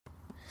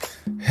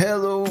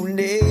Hello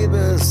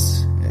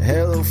neighbors,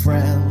 hello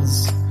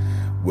friends.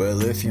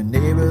 Well, if your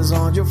neighbors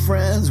aren't your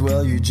friends,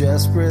 well, you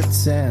just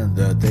pretend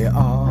that they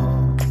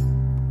are.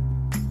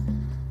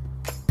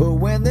 But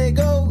when they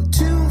go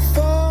too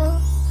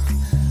far,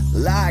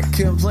 like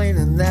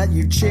complaining that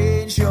you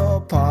changed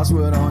your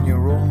password on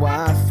your own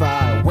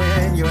Wi-Fi,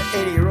 when your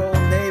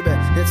 80-year-old neighbor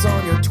hits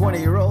on your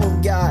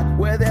 20-year-old guy,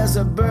 where there's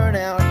a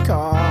burnout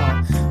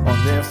car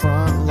on their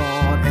front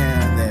lawn,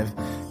 and they've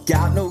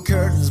got no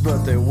curtains,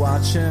 but they're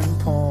watching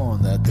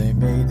porn that they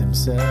made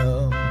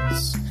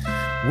themselves.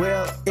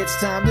 Well, it's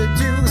time to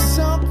do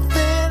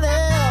something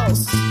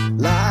else,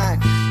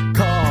 like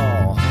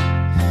call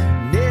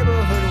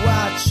neighborhood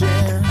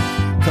watching,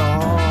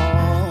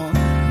 call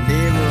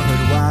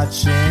neighborhood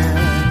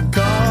watching,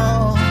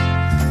 call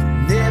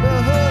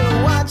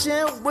neighborhood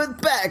watching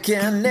with Beck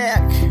and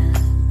Nick.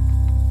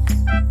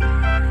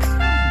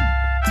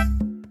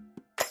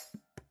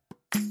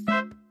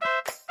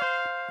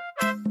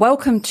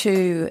 Welcome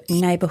to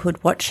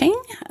Neighbourhood Watching.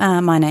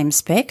 My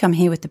name's Beck. I'm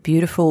here with the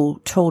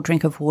beautiful tall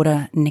drink of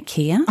water,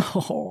 Nakia.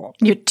 Oh,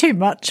 you're too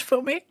much for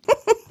me.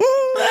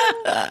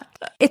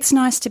 It's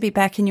nice to be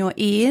back in your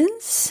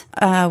ears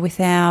with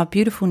our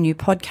beautiful new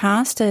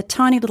podcast, a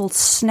tiny little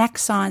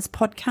snack-sized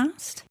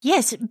podcast.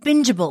 Yes,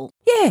 bingeable.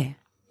 Yeah,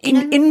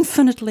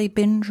 infinitely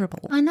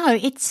bingeable. I know.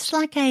 It's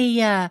like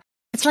a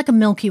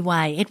Milky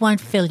Way. It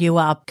won't fill you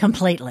up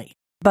completely.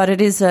 But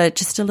it is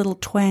just a little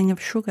twang of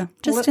sugar,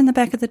 just in the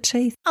back of the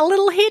teeth. A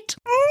little hit.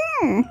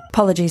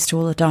 Apologies to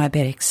all the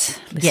diabetics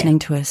listening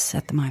to us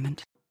at the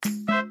moment.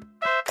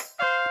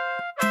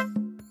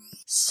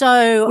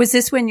 So, was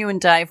this when you and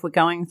Dave were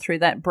going through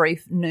that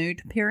brief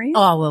nude period?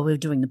 Oh, well, we were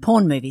doing the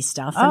porn movie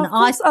stuff. And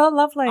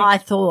lovely. I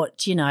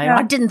thought,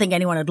 I didn't think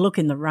anyone would look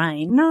in the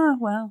rain. No,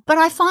 well. But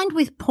I find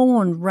with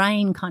porn,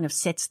 rain kind of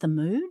sets the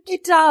mood.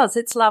 It does.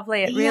 It's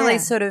lovely. It really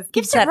sort of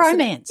gives it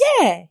romance.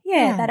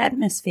 Yeah, that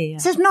atmosphere.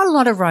 So there's not a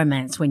lot of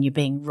romance when you're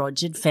being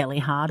rogered fairly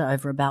hard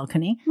over a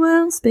balcony.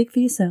 Well, speak for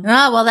yourself.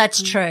 Oh, well,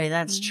 that's true.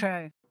 That's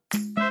true.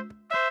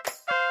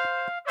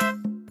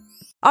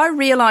 I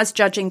realised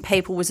judging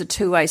people was a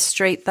two-way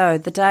street, though,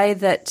 the day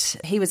that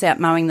he was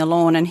out mowing the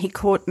lawn and he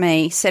caught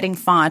me setting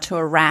fire to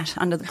a rat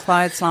under the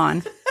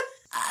clothesline.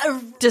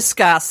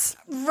 Discuss.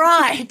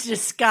 Right,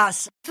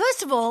 discuss.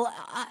 First of all,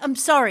 I'm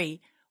sorry.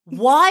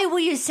 Why were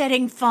you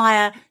setting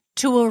fire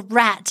to a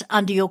rat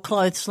under your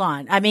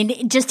clothesline? I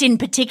mean, just in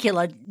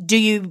particular, do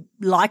you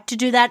like to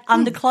do that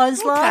under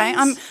clotheslines?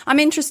 Okay, I'm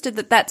interested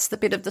that that's the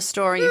bit of the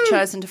story you've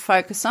chosen to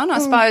focus on. I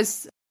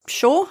suppose,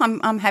 sure,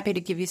 I'm happy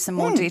to give you some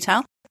more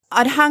detail.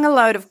 I'd hung a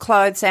load of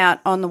clothes out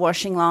on the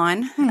washing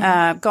line,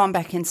 gone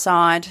back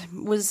inside,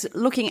 was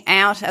looking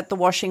out at the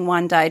washing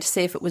one day to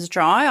see if it was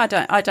dry.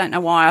 I don't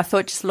know why. I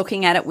thought just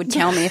looking at it would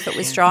tell me if it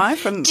was dry.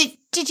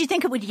 Did you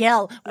think it would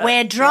yell,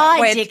 we're dry,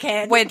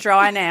 dickhead? We're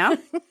dry now.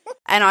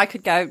 And I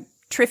could go,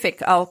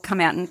 terrific, I'll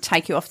come out and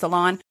take you off the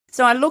line.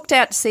 So I looked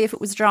out to see if it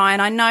was dry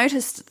and I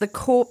noticed the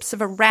corpse of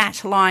a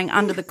rat lying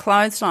under the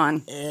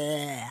clothesline.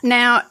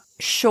 Now,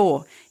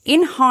 sure,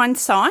 in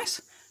hindsight,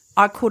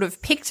 I could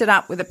have picked it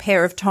up with a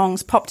pair of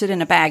tongs, popped it in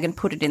a bag and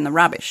put it in the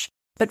rubbish.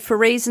 But for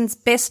reasons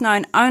best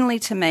known only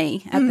to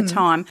me at the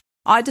time,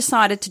 I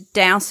decided to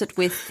douse it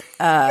with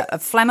a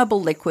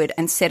flammable liquid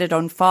and set it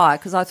on fire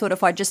because I thought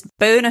if I just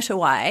burn it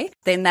away,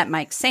 then that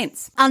makes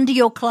sense. Under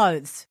your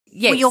clothes?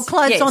 Yes. Were your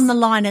clothes on the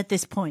line at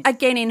this point?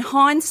 Again, in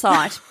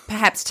hindsight,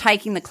 perhaps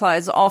taking the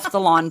clothes off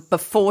the line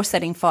before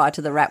setting fire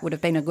to the rat would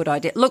have been a good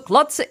idea. Look,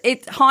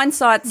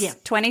 hindsight's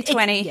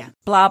 2020,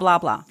 blah, blah,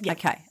 blah. Yeah.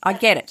 Okay, I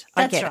get it.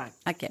 I get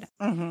it.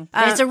 Mm-hmm.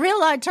 There's a real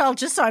I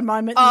told you so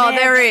moment. Oh,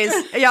 there is.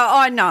 Yeah,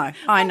 I know.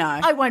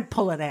 I won't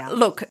pull it out.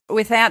 Look,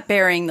 without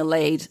burying the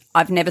lead,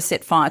 I've never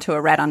set fire to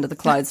a rat under the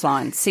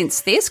clothesline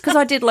since this because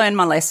I did learn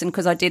my lesson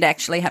because I did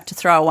actually have to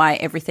throw away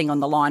everything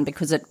on the line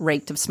because it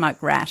reeked of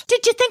smoked rat.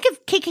 Did you think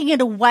of kicking it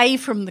away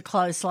from the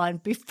clothesline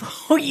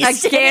before you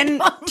set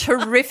it on?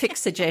 Terrific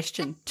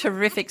suggestion.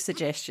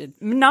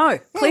 No,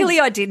 clearly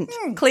I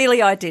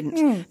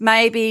didn't.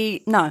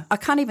 Maybe, no, I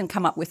can't even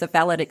come up with a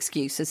valid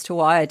excuse as to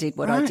why I did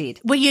what I did.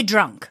 Were you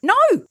drunk? No,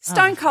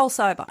 stone cold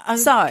sober. Okay.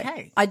 So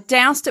I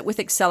doused it with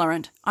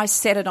accelerant. I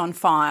set it on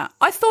fire.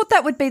 I thought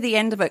that would be the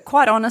end of it.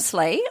 Quite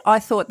honestly, I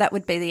thought that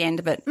would be the end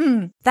of it.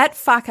 That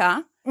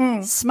fucker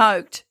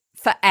smoked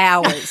for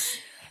hours.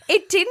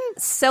 It didn't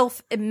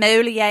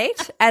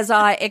self-immolate as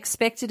I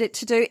expected it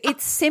to do. It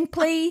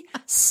simply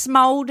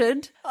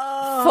smouldered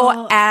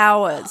for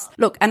hours.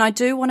 Look, and I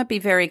do want to be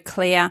very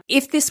clear.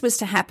 If this was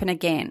to happen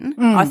again,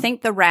 I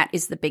think the rat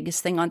is the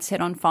biggest thing I'd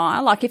set on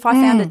fire. Like if I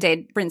found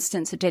for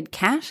instance, a dead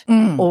cat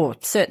or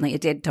certainly a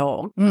dead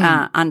dog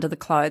under the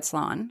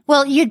clothesline.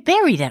 Well, you'd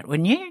bury that,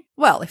 wouldn't you?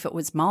 Well, if it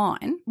was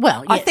mine.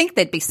 Well, yes. I think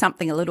there'd be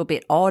something a little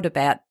bit odd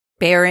about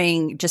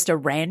burying just a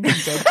random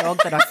dead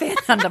dog that I found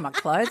under my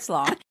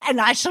clothesline.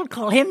 And I shall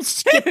call him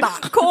Skipper.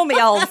 Call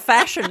me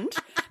old-fashioned.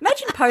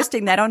 Imagine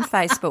posting that on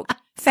Facebook.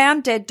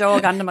 Found dead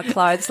dog under my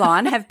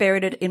clothesline, have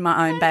buried it in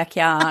my own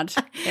backyard.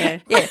 Yeah.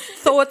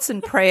 Thoughts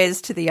and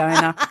prayers to the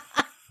owner.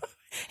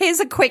 Here's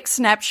a quick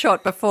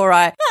snapshot before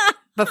I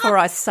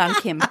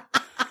sunk him.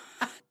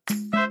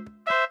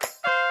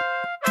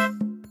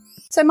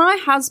 So my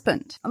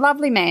husband, a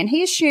lovely man,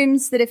 he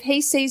assumes that if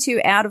he sees you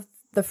out of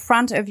the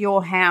front of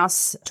your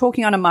house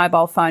talking on a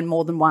mobile phone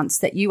more than once,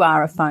 that you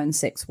are a phone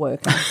sex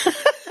worker.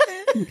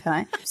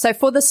 Okay. So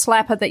for the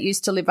slapper that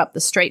used to live up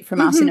the street from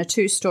us in a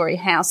 2-story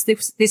house,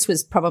 this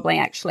was probably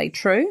actually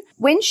true.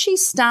 When she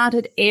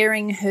started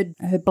airing her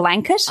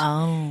blanket,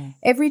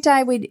 every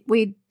day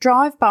we'd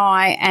drive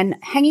by, and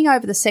hanging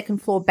over the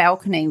second floor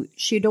balcony,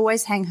 she'd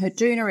always hang her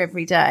doona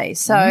every day.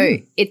 So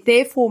it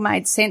therefore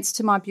made sense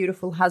to my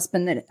beautiful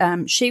husband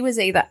that she was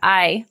either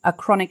A, a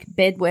chronic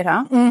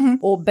bedwetter,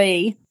 or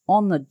B,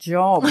 on the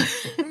job.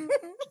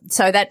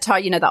 So that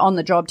the on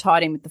the job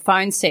tied in with the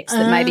phone sex,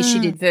 that maybe she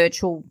did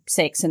virtual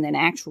sex and then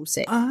actual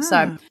sex.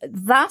 So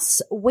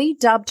thus we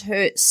dubbed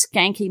her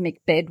Skanky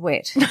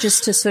McBedwet,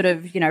 just to sort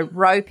of,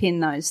 rope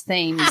in those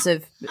themes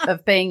of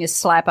being a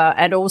slapper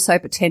and also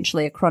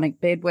potentially a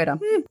chronic bedwetter.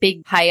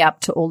 Big hey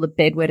up to all the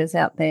bedwetters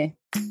out there.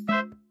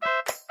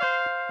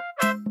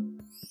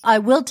 I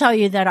will tell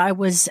you that I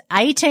was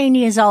 18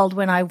 years old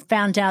when I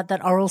found out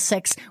that oral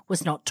sex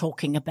was not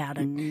talking about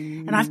it.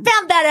 And I found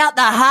that out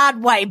the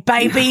hard way,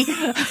 baby.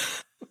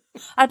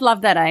 I'd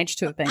love that age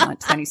to have been like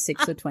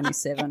 26 or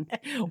 27.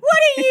 What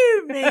do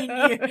you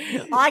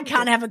mean? I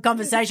can't have a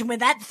conversation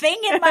with that thing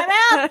in my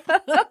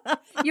mouth.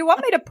 You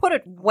want me to put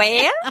it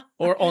where?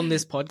 Or on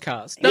this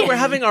podcast. No, we're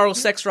having oral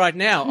sex right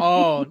now.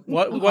 Oh,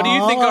 what do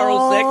you think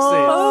oral sex is?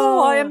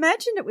 Oh, I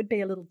imagined it would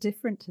be a little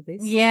different to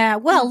this. Yeah,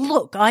 well,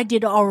 look, I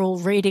did oral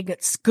reading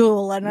at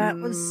school, and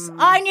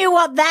I knew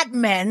what that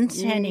meant.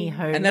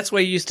 Anywho. And that's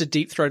where you used to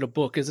deep throat a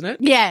book, isn't it?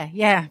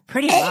 Yeah,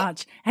 pretty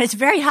much. And it's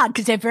very hard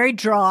because they're very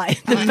dry,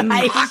 the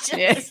pages.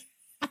 Yes.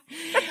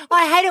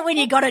 I hate it when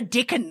you got a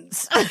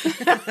Dickens. Thank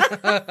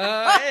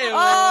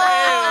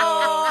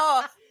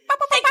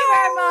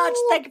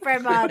you very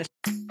much.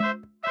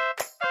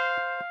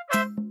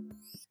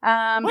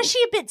 Was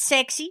she a bit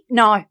sexy?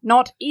 No,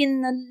 not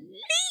in the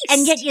least.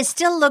 And yet you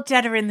still looked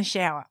at her in the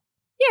shower.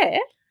 Yeah.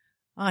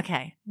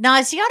 Okay.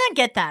 No, see, I don't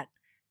get that.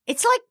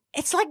 It's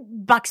like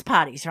bucks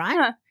parties, right?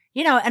 Huh.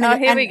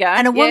 Here we go.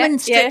 And a woman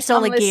strips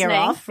all I'm the gear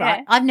listening. off, right?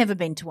 Yeah. I've never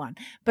been to one.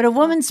 But a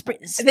woman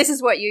This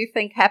is what you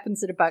think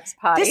happens at a bucks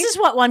party. This is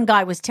what one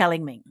guy was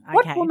telling me.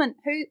 Okay.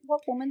 What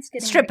woman's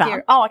getting Stripper.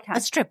 gear? Oh, okay.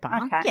 A stripper.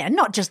 Okay. Yeah,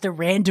 not just a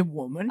random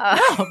woman. I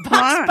Bucks don't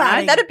know.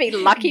 party. That'd be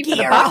lucky for the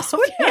Gear bucks, off.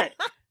 wouldn't it?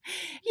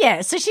 Yeah,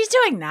 so she's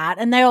doing that,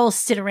 and they all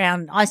sit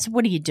around. I said,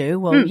 "What do you do?"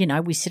 Well,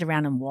 we sit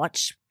around and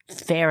watch.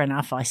 Fair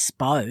enough, I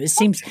suppose.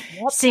 Seems.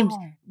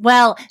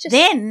 Well,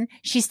 then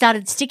she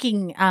started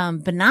sticking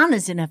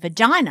bananas in her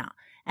vagina,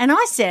 and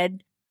I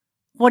said,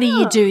 "What do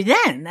you do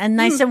then?" And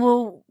they said,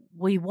 "Well,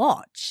 we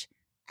watch."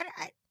 And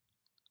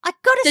I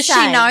got to say,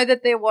 does she know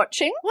that they're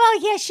watching? well,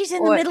 yeah, she's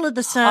in the middle of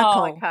the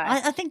circle. Oh, okay.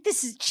 I think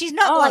she's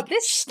not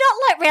she's not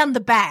like round the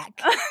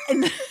back.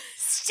 And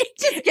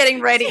Just getting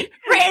ready.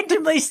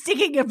 randomly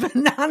sticking a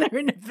banana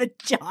in a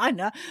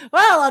vagina.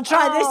 Well, I'll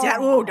try this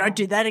out. Oh, don't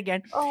do that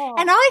again. Oh.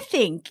 And I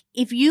think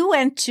if you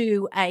went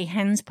to a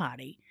hen's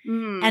party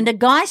and a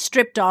guy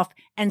stripped off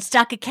and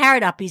stuck a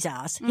carrot up his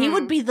ass, he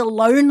would be the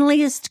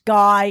loneliest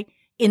guy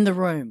in the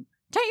room.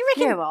 Don't you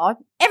reckon? Yeah, well,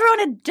 Everyone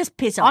would just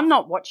piss off. I'm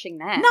not watching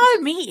that.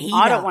 No, me either.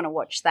 I don't want to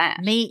watch that.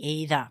 Me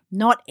either.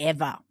 Not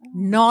ever.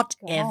 Not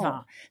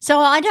ever. So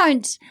I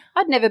don't.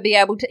 I'd never be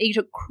able to eat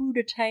a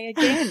crudité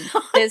again.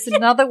 There's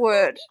another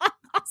word.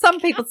 Some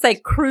people say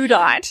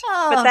crudite,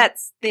 but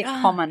they're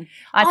common.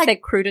 I say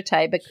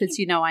crudité because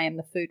I am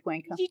the food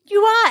wanker. You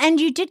are, and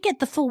you did get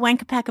the full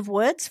wanker pack of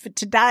words for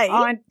today.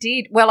 I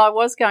did. Well, I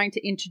was going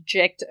to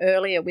interject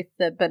earlier with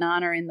the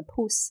banana in the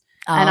puss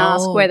and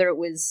ask whether it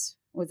was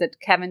it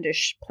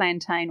Cavendish,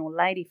 plantain, or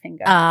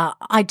ladyfinger?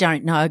 I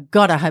don't know.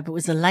 God, I hope it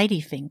was a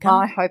ladyfinger.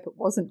 I hope it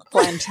wasn't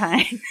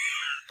plantain.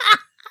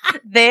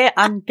 They're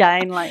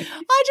ungainly.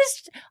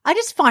 I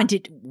just find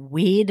it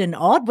weird and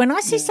odd. When I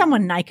see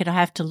someone naked, I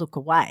have to look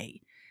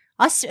away.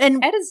 How does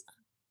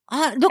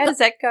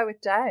that go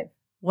with Dave?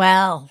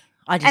 Well,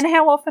 and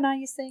how often are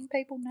you seeing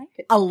people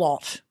naked? A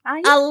lot. Are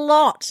you? A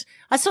lot.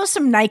 I saw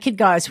some naked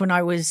guys when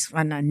I was,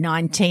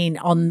 19,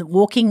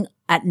 walking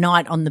at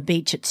night on the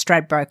beach at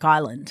Stradbroke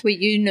Island. Were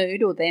you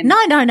nude or them?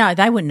 No,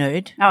 they were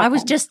nude. Oh, okay. I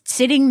was just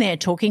sitting there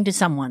talking to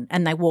someone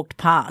and they walked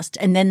past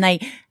and then they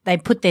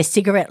put their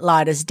cigarette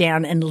lighters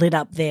down and lit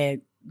up their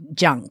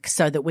junk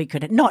so that we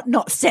could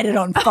not set it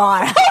on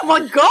fire. Oh,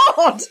 my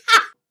God.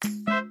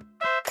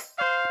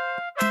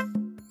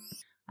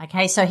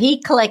 Okay, so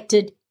he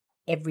collected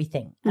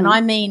everything. And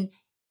I mean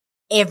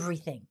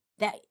everything.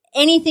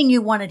 Anything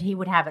you wanted, he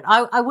would have it.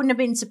 I wouldn't have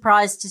been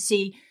surprised to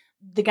see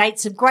the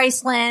Gates of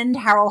Graceland,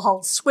 Harold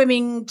Holt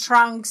swimming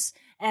trunks,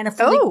 and a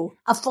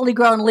fully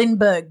grown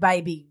Lindbergh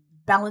baby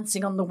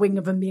balancing on the wing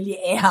of Amelia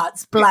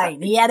Earhart's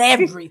plane. He had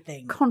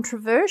everything.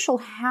 Controversial.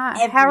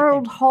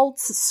 Harold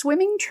Holt's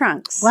swimming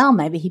trunks. Well,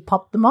 maybe he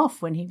popped them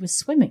off when he was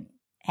swimming.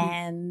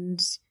 And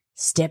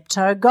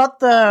Steptoe got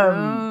them.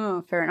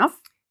 Oh, fair enough.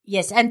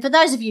 Yes, and for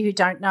those of you who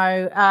don't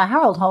know,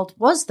 Harold Holt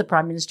was the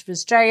Prime Minister of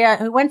Australia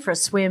who went for a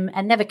swim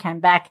and never came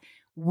back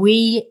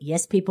we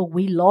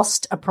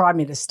lost a prime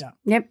minister.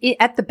 Yep,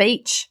 at the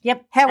beach.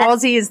 Yep. How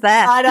Aussie is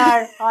that?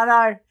 I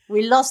know.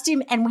 We lost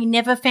him and we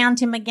never found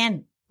him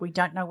again. We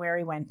don't know where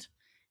he went.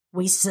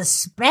 We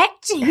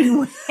suspect he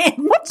went.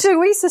 What do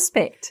we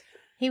suspect?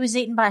 He was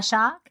eaten by a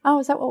shark. Oh,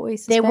 is that what we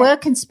suspect? There were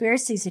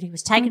conspiracies that he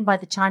was taken by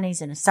the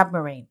Chinese in a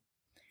submarine.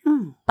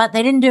 Mm. But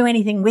they didn't do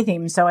anything with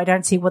him, so I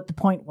don't see what the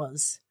point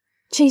was.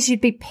 Geez,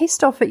 you'd be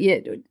pissed off at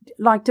you.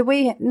 Like, do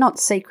we, not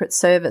Secret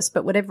Service,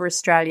 but whatever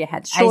Australia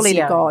had, surely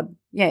to ASIO. God,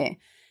 yeah.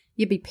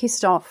 You'd be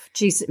pissed off.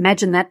 Geez,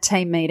 imagine that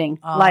team meeting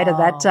later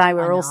that day.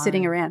 We're I all know.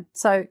 sitting around.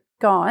 So,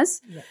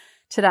 guys,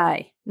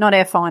 today, not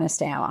our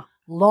finest hour.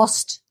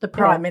 Lost the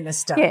Prime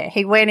Minister. Yeah,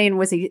 he went in,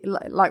 was he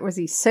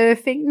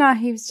surfing? No,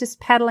 he was just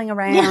paddling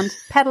around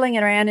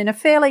in a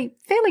fairly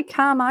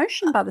calm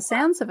ocean by the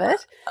sounds of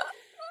it.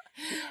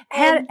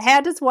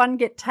 How does one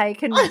get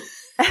taken? How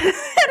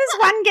does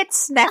one get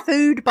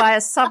snafu'd by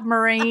a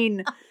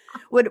submarine?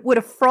 Would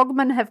a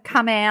frogman have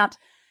come out,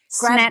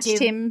 Grabbed snatched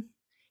him?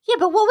 Yeah,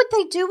 but what would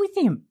they do with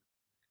him?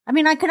 I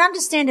mean, I could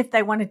understand if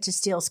they wanted to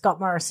steal Scott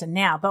Morrison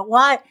now, but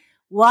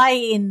why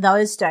in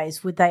those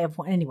days would they have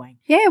 – anyway.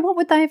 Yeah, what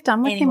would they have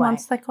done with him Anyway.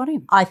 once they got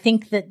him? I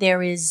think that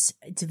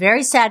it's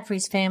very sad for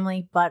his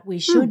family, but we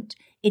should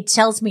it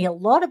tells me a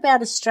lot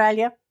about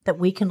Australia that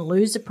we can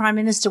lose a Prime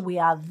Minister. We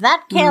are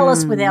that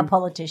careless with our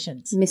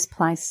politicians.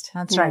 Misplaced.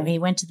 That's Yeah. right. He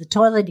went to the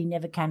toilet. He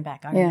never came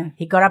back. I know. Yeah.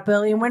 He got up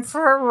early and went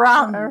for a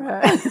run.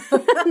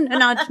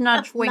 Nudge,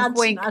 nudge, wink, Nudge,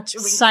 wink, nudge,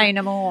 wink, say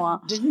no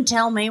more. Didn't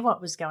tell me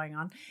what was going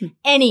on.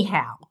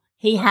 Anyhow,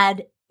 he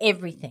had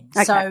everything.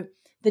 Okay. So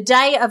the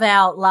day of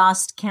our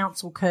last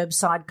council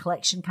curbside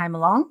collection came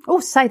along. Oh,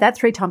 say that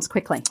 3 times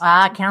quickly.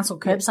 Council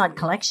curbside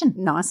collection.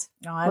 Nice.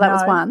 I Well, that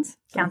was know. once.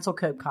 Council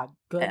curb card.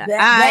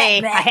 Hey,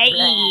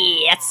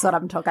 that's what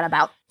I'm talking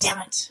about. Damn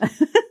it.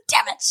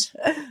 Damn it.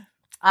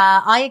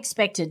 I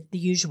expected the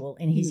usual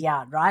in his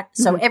yard, right?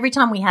 So every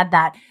time we had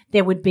that,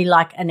 there would be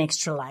like an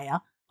extra layer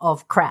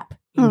of crap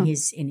in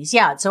his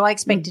yard. So I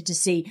expected to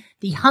see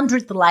the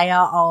 100th layer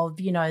of,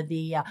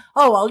 the,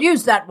 I'll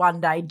use that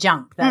one day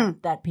junk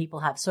that people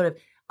have sort of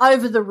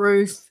over the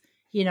roof,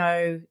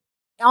 into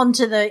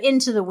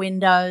the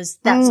windows,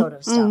 that sort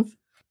of stuff.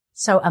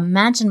 So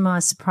imagine my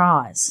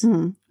surprise,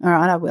 All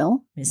right, I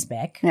will. Miss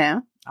Beck. Yeah.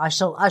 I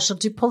shall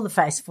pull the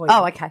face for you.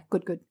 Oh, okay.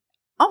 Good.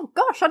 Oh,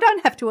 gosh, I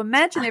don't have to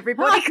imagine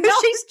everybody because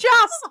she's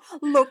just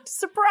looked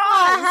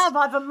surprised.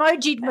 I've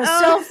emojied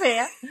myself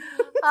here.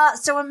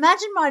 So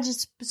imagine my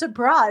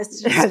surprise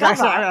to discover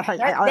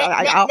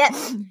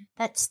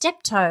that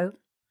Steptoe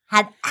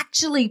had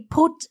actually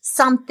put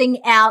something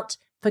out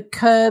for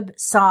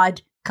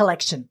curbside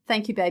collection.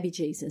 Thank you, baby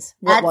Jesus.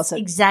 What was it?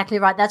 Exactly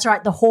right. That's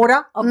right. The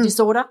hoarder of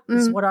disorder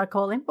is what I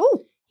call him.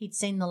 Oh. He'd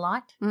seen the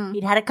light.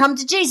 He'd had a come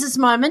to Jesus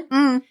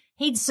moment.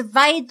 He'd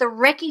surveyed the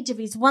wreckage of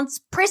his once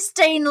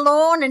pristine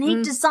lawn and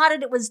he'd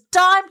decided it was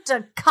time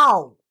to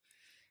cull.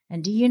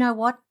 And do you know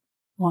what?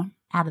 What?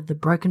 Out of the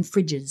broken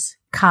fridges,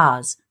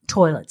 cars,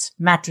 toilets,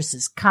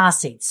 mattresses, car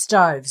seats,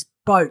 stoves,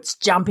 boats,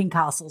 jumping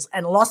castles,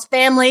 and lost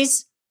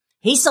families,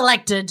 he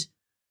selected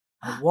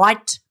a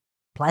white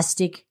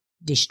plastic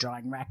dish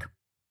drying rack.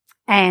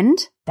 And?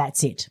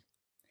 That's it.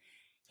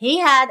 He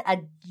had a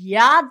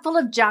yard full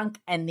of junk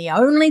and the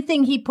only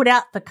thing he put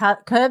out for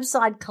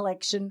curbside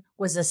collection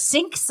was a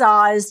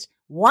sink-sized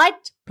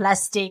white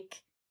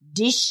plastic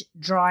dish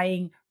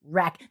drying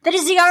rack. That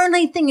is the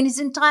only thing in his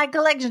entire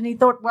collection. He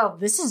thought, well,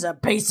 this is a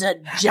piece of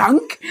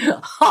junk.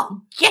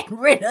 I'll get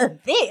rid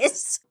of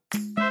this.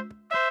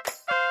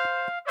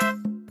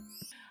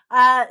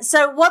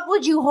 So what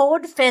would you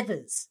hoard?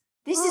 Feathers.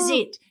 This is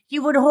it.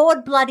 You would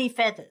hoard bloody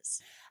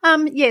feathers.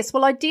 Yes,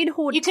 well, I did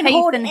hoard You can teeth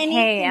hoard and anything.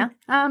 hair.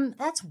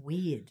 That's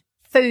weird.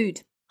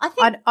 Food. I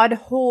think I'd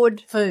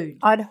hoard food.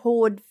 I'd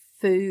hoard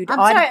food. I'm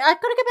sorry,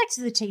 I've got to go back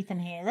to the teeth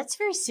and hair. That's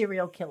very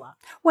serial killer.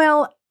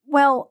 Well,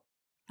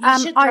 You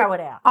should throw it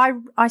out.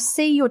 I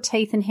see your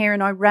teeth and hair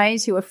and I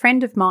raise you. A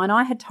friend of mine,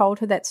 I had told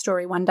her that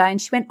story one day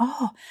and she went,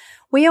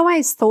 we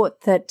always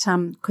thought that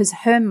because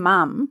her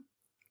mum,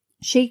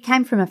 she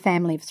came from a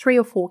family of 3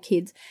 or 4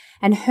 kids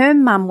and her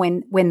mum,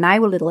 when they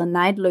were little and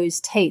they'd lose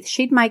teeth,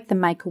 she'd make them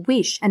make a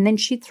wish and then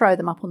she'd throw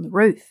them up on the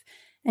roof.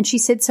 And she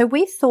said, so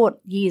we thought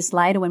years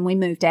later when we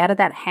moved out of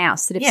that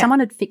house that if someone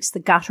had fixed the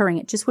guttering,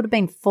 it just would have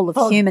been full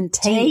of human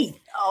teeth.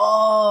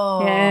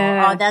 Oh,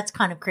 Yeah. oh, that's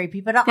kind of creepy.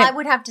 But I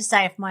would have to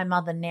say if my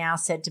mother now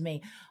said to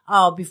me,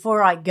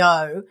 before I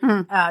go,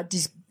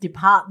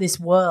 depart this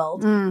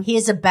world,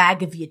 here's a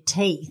bag of your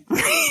teeth,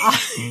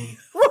 I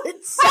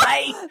would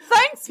say,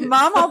 Thanks,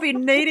 Mum. I'll be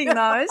needing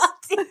those.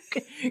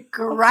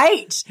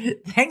 great.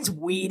 Thanks,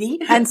 weirdy.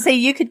 And see,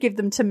 you could give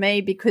them to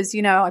me because,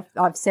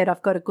 I've said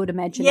I've got a good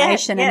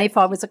imagination and if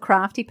I was a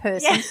crafty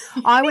person,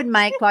 I would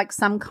make like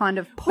some kind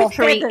of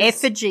pottery feathers.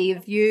 effigy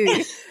of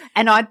you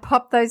and I'd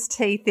pop those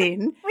teeth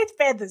in. With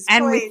feathers,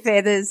 And please. with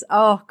feathers.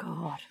 Oh,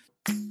 God.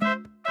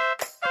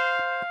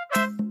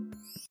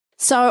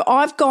 So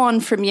I've gone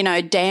from,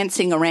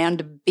 dancing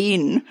around a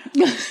bin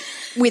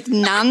with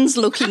nuns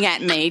looking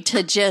at me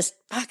to just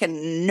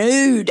fucking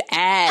nude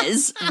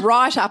as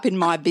right up in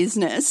my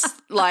business.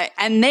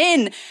 And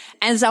then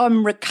as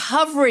I'm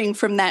recovering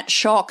from that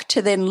shock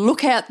to then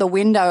look out the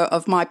window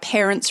of my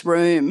parents'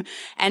 room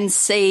and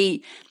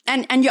see,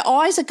 and your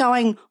eyes are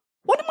going,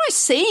 what am I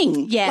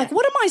seeing? Yeah. Like,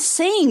 what am I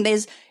seeing?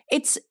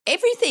 It's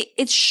everything.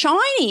 It's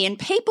shiny and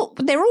people,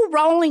 they're all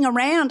rolling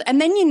around. And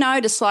then you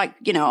notice,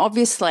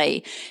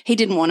 obviously he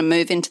didn't want to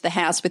move into the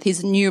house with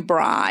his new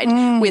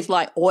bride with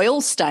oil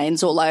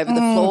stains all over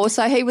the floor.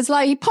 So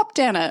he popped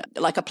down a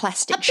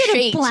plastic sheet.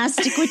 Bit of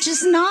plastic, which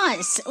is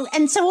nice.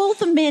 And so all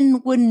the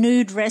men were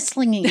nude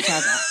wrestling each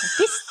other.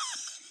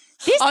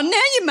 Oh,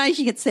 now you're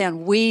making it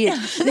sound weird.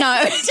 No.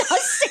 It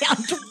does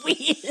sound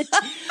weird.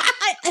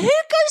 Who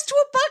goes to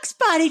a bucks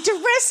party to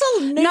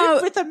wrestle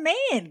nude with a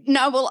man?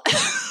 No, well,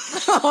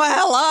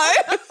 hello.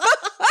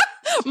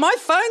 My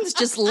phone's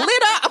just lit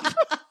up.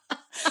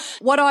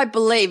 What I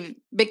believe,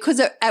 because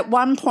at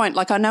one point,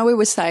 I know we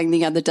were saying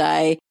the other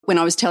day when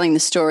I was telling the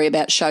story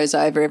about Show's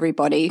Over,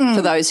 everybody,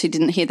 for those who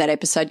didn't hear that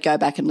episode, go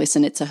back and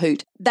listen. It's a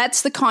hoot.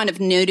 That's the kind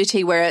of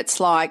nudity where it's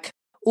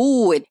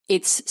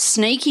it's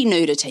sneaky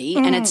nudity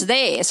and it's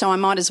there, so I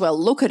might as well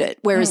look at it.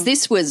 Whereas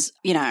this was,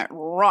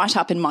 right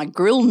up in my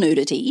grill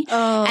nudity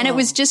and it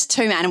was just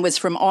and it was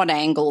from odd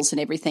angles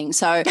and everything.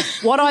 So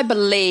what I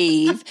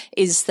believe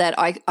is that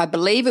I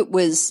believe it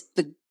was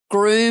the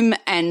groom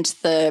and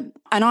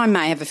I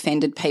may have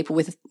offended people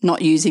with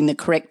not using the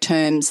correct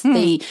terms,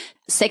 the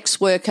sex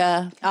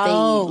worker,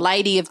 the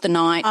lady of the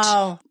night,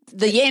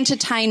 the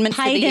entertainment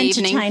for the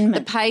evening,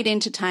 the paid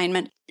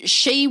entertainment.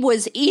 She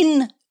was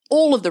in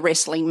all of the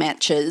wrestling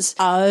matches,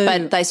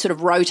 but they sort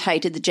of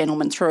rotated the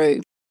gentleman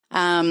through.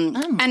 And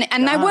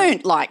they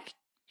weren't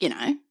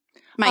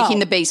making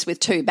the beast with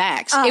two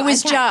backs. It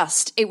was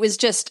just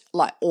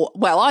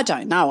I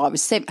don't know. I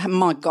was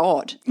my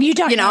God. You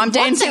don't know I'm what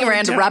dancing they were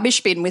around a doing.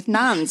 rubbish bin with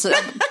nuns.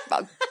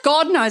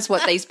 God knows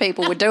what these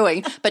people were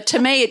doing. But to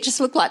me, it just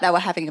looked like they were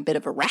having a bit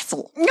of a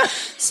wrestle.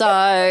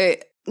 So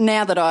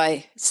now that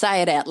I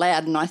say it out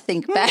loud and I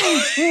think back,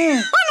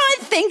 weird.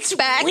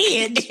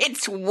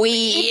 It's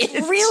weird.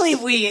 It's really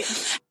weird.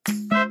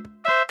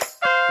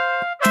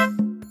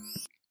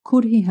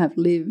 Could he have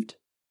lived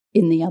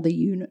in the other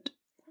unit?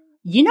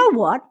 You know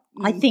what?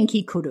 I think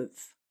he could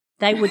have.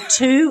 They were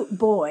two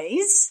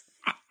boys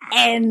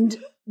and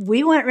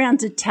we went round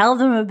to tell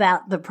them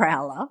about the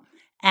Prowler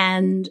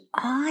and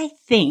I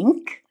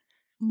think,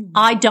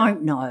 I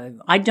don't know,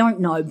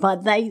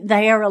 but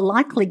they are a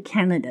likely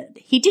candidate.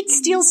 He did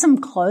steal some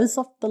clothes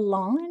off the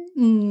line.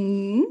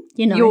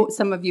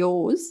 Some of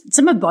yours.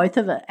 Some of both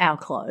of our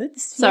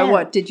clothes. So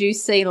what, did you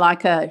see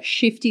a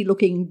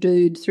shifty-looking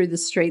dude through the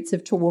streets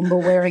of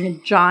Toowoomba wearing a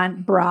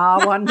giant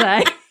bra one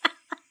day?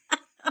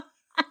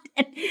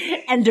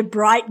 and a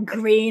bright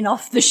green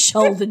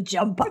off-the-shoulder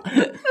jumper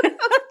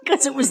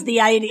because it was the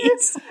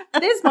 80s.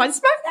 There's my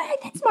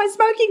that's my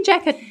smoking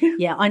jacket.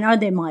 Yeah, I know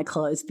they're my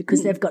clothes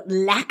because they've got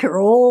lacquer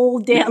all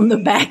down the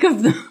back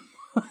of them.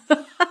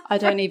 I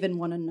don't even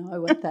want to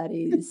know what that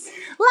is.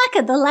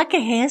 The lacquer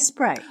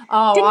hairspray.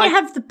 Oh, Didn't you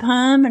have the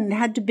perm and it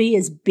had to be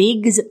as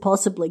big as it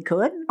possibly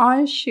could?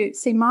 I shoot.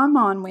 See, my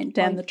mind went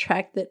down the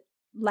track that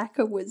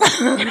lacquer was. What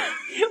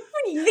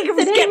do you think I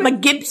was getting my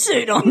gimp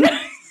suit on?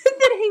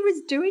 That he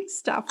was doing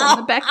stuff on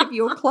the back of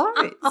your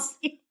clothes.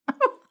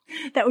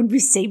 That would be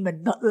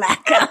semen, not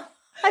lacquer.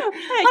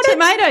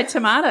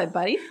 Tomato,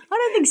 buddy. I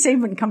don't think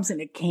semen comes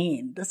in a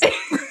can, does it?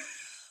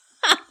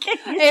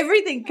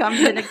 Everything comes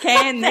in a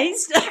can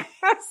these days.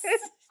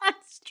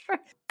 That's true.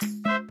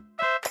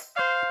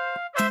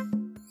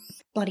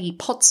 Bloody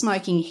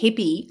pot-smoking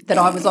hippie that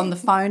I was on the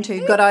phone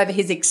to got over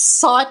his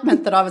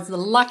excitement that I was the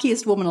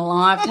luckiest woman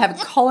alive to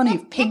have a colony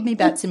of pygmy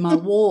bats in my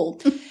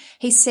wall.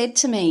 He said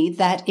to me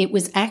that it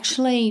was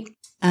actually,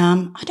 I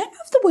don't know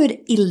if the word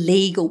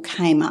illegal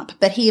came up,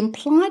 but he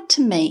implied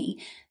to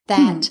me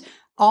that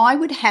I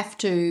would have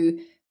to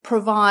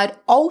provide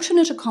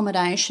alternate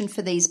accommodation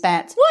for these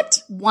bats.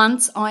 What?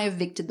 Once I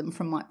evicted them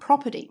from my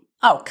property.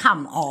 Oh,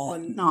 come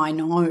on. I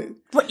know.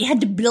 What, you had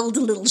to build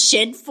a little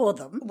shed for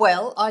them?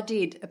 Well, I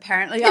did,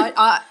 apparently.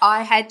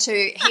 I had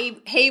to.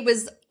 He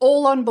was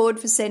all on board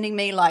for sending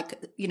me, I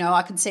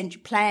can send you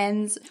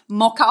plans,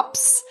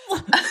 mock-ups.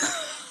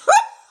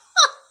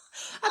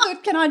 I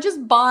thought, can I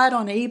just buy it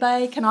on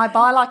eBay? Can I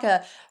buy what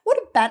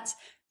are bats?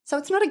 So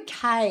it's not a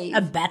cave.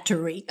 A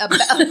battery. A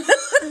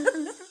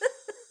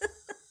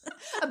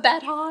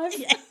bat hive.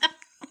 Yeah.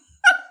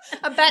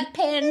 A bat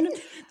pen.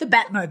 The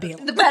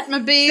Batmobile. The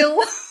Batmobile.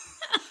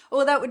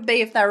 Well, that would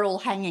be if they're all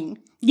hanging.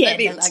 Yeah, they'd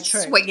be that's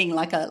true. Swinging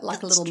like a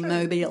little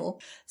mobile.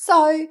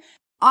 So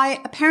I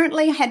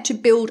apparently had to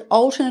build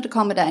alternate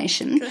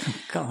accommodation. Oh,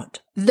 God.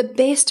 The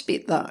best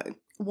bit, though,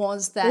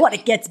 was that... What,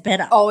 it gets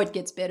better? Oh, it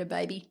gets better,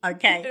 baby.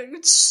 Okay.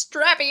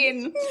 Strap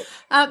in.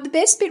 The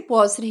best bit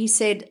was that he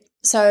said,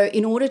 so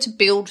in order to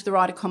build the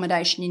right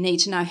accommodation, you need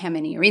to know how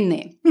many are in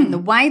there. And the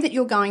way that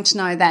you're going to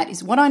know that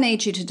is what I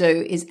need you to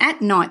do is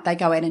at night they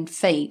go out and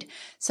feed.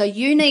 So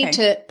you need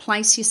to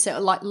place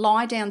yourself,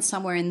 lie down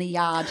somewhere in the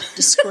yard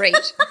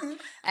discreet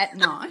at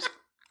night.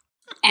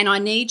 And I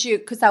need you,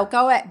 because they'll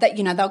go out,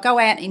 they'll go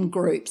out in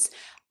groups.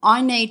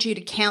 I need you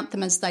to count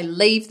them as they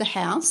leave the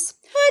house.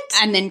 What?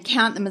 And then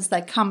count them as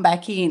they come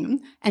back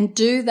in, and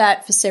do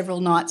that for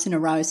several nights in a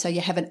row so you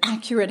have an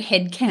accurate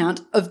head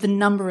count of the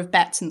number of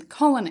bats in the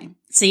colony.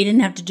 So you didn't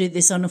have to do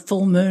this on a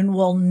full moon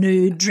while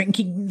nude,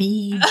 drinking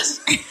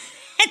meads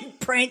and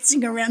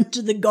prancing around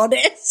to the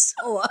goddess?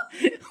 Or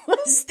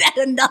was that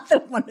another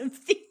one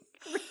of the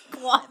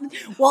requirements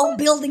while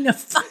building a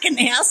fucking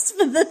house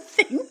for the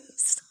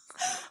things?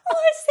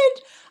 I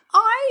said,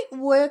 I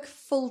work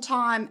full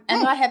time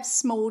and I have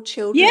small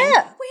children.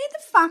 Yeah. Where the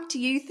fuck do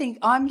you think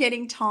I'm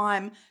getting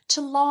time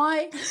to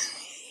lie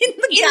In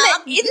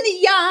the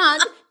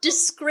yard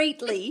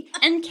discreetly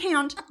and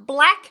count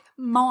black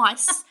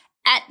mice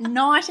at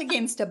night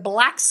against a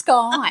black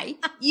sky?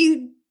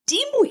 You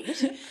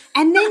dimwit.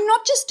 And then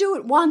not just do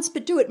it once,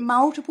 but do it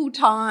multiple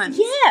times.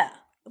 Yeah.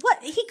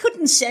 What? He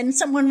couldn't send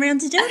someone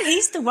round to do it.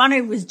 He's the one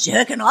who was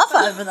jerking off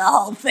over the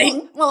whole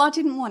thing. Well, I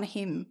didn't want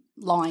him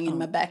lying in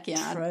my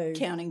backyard true.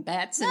 counting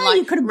bats No, and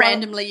you could've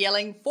randomly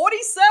yelling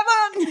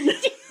 47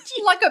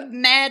 like a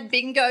mad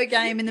bingo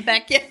game in the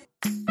backyard.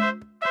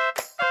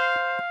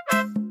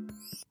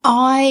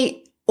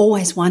 I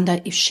always wonder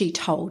if she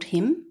told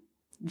him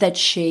that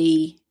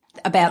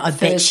about I the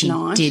bet first she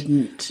night.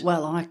 didn't.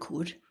 Well, I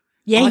could.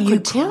 Yeah, I you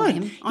could tell could.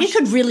 him. You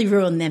could really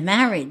ruin their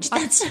marriage.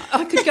 That's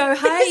I could go,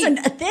 hey,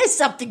 there's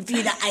something for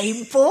you to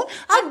aim for.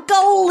 A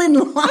goal in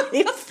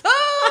life.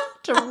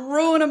 to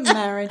ruin a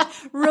marriage,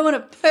 ruin a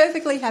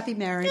perfectly happy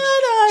marriage,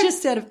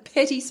 just out of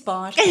petty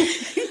spite.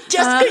 Just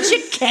because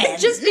you can.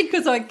 Just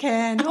because I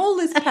can. All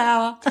this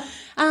power.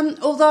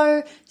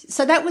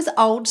 So that was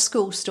old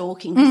school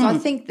stalking, because I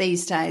think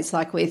these days,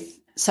 like with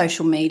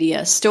social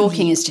media,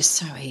 stalking is just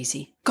so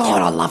easy.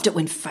 God, I loved it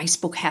when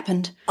Facebook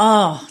happened.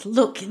 Oh,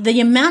 look, the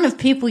amount of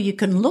people you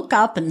can look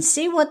up and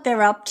see what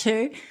they're up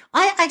to.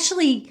 I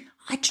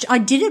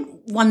did it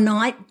one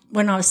night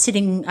when I was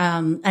sitting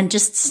and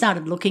just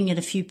started looking at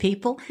a few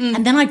people,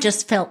 and then I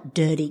just felt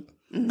dirty.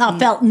 I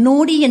felt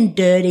naughty and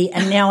dirty,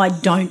 and now I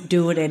don't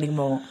do it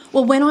anymore.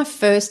 Well, when I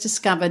first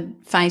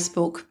discovered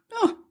Facebook,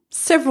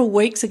 several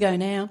weeks ago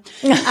now,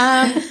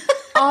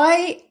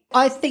 I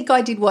think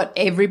I did what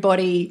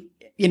everybody,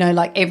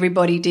 like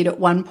everybody did at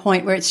one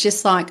point, where it's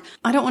just like,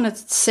 I don't want to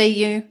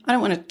see you. I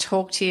don't want to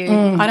talk to you.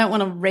 I don't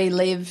want to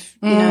relive,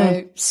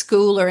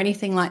 school or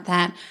anything like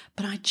that.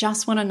 But I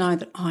just want to know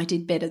that I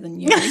did better than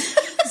you.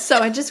 So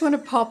I just want to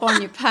pop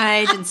on your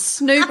page and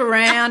snoop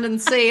around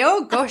and see,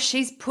 oh, gosh,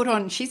 she's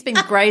been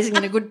grazing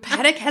in a good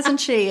paddock,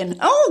 hasn't she? And,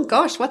 oh,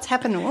 gosh, what's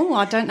happened? Oh,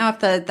 I don't know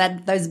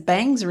if those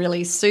bangs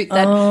really suit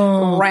that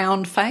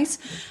round face.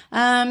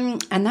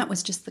 And that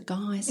was just the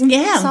guys.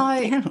 Yeah. So,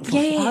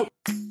 yeah.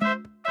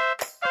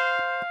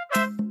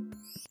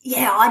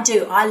 Yeah, I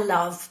do. I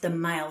love the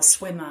male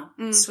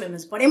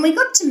swimmer's body. And we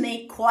got to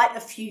meet quite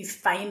a few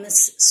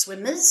famous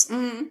swimmers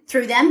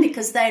through them,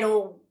 because they'd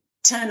all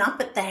turn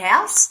up at the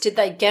house. Did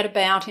they get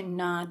about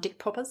in dick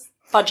poppers?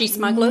 Budgie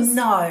smugglers?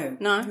 No.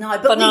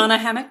 But banana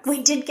hammocks?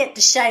 We did get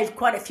to shave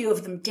quite a few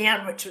of them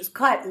down, which was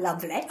quite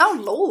lovely. Oh,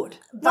 Lord.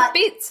 What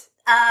bits?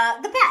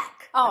 The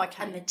back. Oh,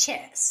 okay. And the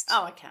chest.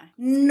 Oh, okay.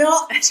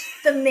 Not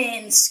the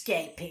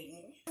manscaping.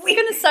 We're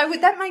going to say,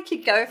 would that make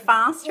you go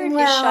faster if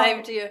you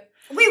shaved your...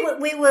 We were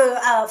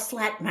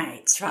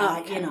flatmates,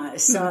 right? Okay.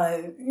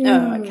 So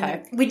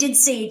okay. We did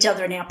see each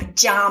other in our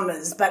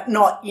pajamas, but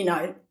not,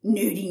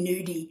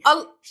 nudie,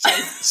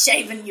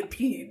 shaving your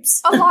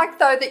pubes. I like,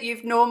 though, that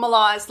you've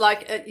normalised,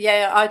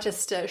 I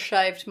just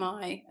shaved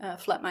my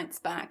flatmate's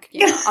back.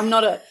 I'm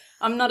not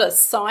a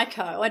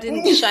psycho. I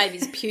didn't shave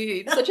his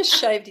pubes. I just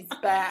shaved his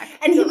back.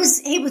 And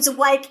he was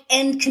awake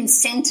and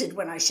consented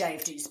when I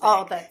shaved his back.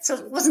 Oh, so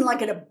it wasn't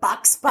like at a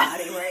bucks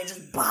party where he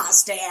just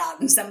burst out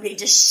and somebody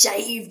just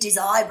shaved his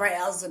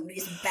eyebrows and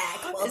his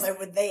back while they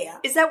were there.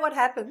 Is that what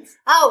happens?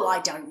 Oh, I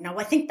don't know.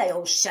 I think they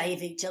all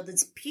shave each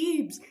other's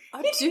pubes.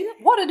 I do that?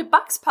 What, at a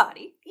bucks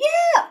party?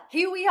 Yeah.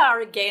 Here we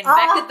are again,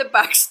 back at the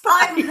bucks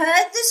party. I've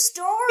heard the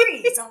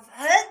stories.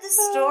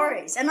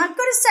 And I've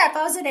got to say, if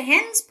I was at a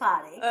hen's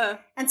party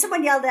and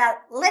someone yelled out,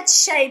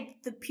 let's shave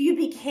the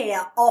pubic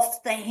hair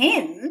off the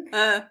hen,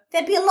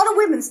 there'd be a lot of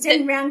women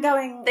standing around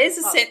going... There's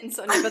a sentence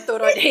I never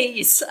thought I'd hear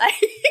you say.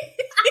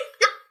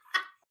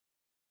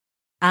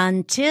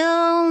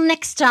 Until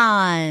next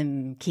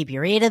time, keep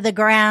your ear to the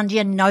ground,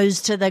 your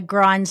nose to the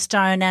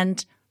grindstone,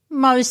 and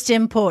most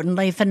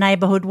importantly for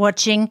neighbourhood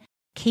watching,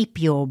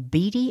 keep your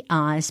beady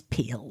eyes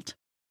peeled.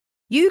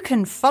 You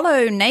can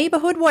follow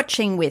Neighbourhood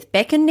Watching with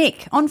Beck and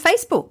Nick on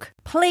Facebook.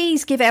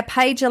 Please give our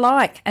page a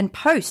like and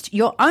post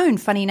your own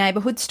funny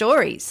neighbourhood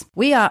stories.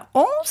 We are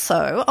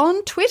also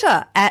on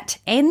Twitter at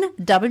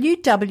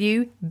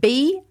NWWBAN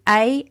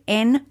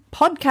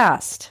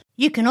Podcast.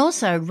 You can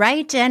also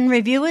rate and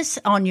review us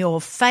on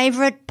your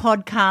favourite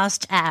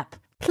podcast app.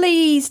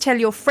 Please tell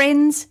your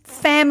friends,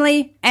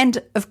 family,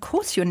 and of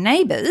course your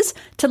neighbours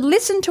to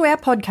listen to our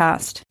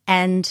podcast.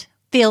 And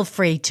feel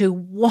free to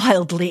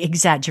wildly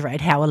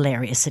exaggerate how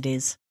hilarious it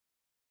is.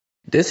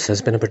 This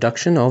has been a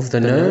production of the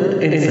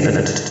Nerd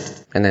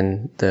Infinite. And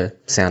then the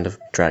sound of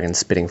dragons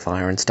spitting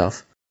fire and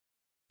stuff.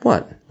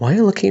 What? Why are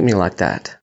you looking at me like that?